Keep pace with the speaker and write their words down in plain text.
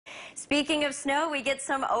Speaking of snow, we get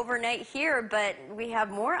some overnight here, but we have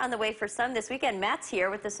more on the way for some this weekend. Matt's here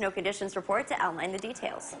with the snow conditions report to outline the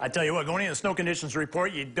details. I tell you what, going into the snow conditions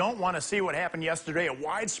report, you don't want to see what happened yesterday, a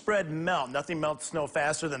widespread melt. Nothing melts snow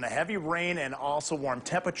faster than the heavy rain and also warm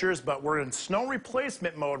temperatures, but we're in snow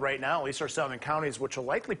replacement mode right now, at least our southern counties, which will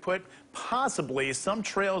likely put possibly some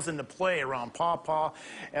trails into play around Paw Paw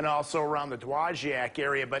and also around the Dowagiac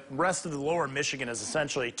area, but the rest of the lower Michigan is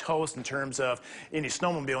essentially toast in terms of any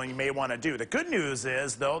snowmobiling you may want to do. The good news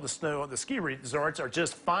is, though, the ski resorts are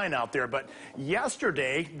just fine out there, but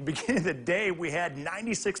yesterday, beginning of the day, we had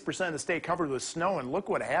 96% of the state covered with snow, and look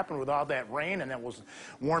what happened with all that rain, and it was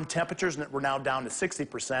warm temperatures, and we're now down to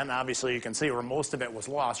 60%. Obviously, you can see where most of it was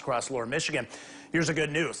lost across lower Michigan. Here's the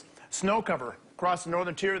good news. Snow cover across the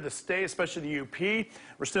northern tier of the state, especially the UP.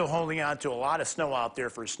 We're still holding on to a lot of snow out there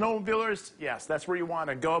for snowmobilers. Yes, that's where you want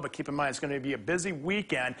to go, but keep in mind it's going to be a busy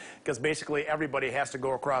weekend because basically everybody has to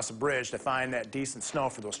go across the bridge to find that decent snow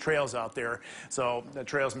for those trails out there. So the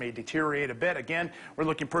trails may deteriorate a bit. Again, we're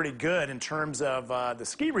looking pretty good in terms of the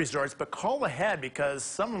ski resorts, but call ahead because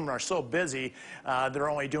some of them are so busy, they're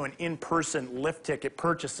only doing in-person lift ticket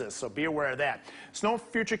purchases, so be aware of that. Snow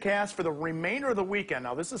futurecast for the remainder of the weekend.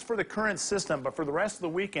 Now, this is for the current system, but for the rest of the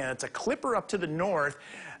weekend, it's a clipper up to the north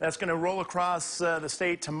that's going to roll across the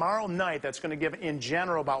state tomorrow night. That's going to give, in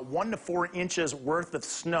general, about 1 to 4 inches worth of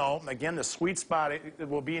snow. Again, the sweet spot it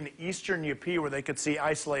will be in the eastern UP where they could see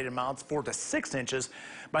isolated amounts, 4 to 6 inches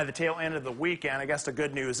by the tail end of the weekend. I guess the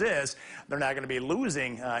good news is they're not going to be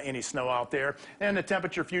losing any snow out there. And the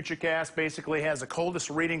temperature futurecast basically has the coldest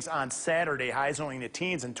readings on Saturday, highs only in the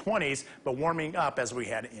teens and 20s, but warming up as we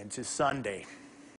head into Sunday.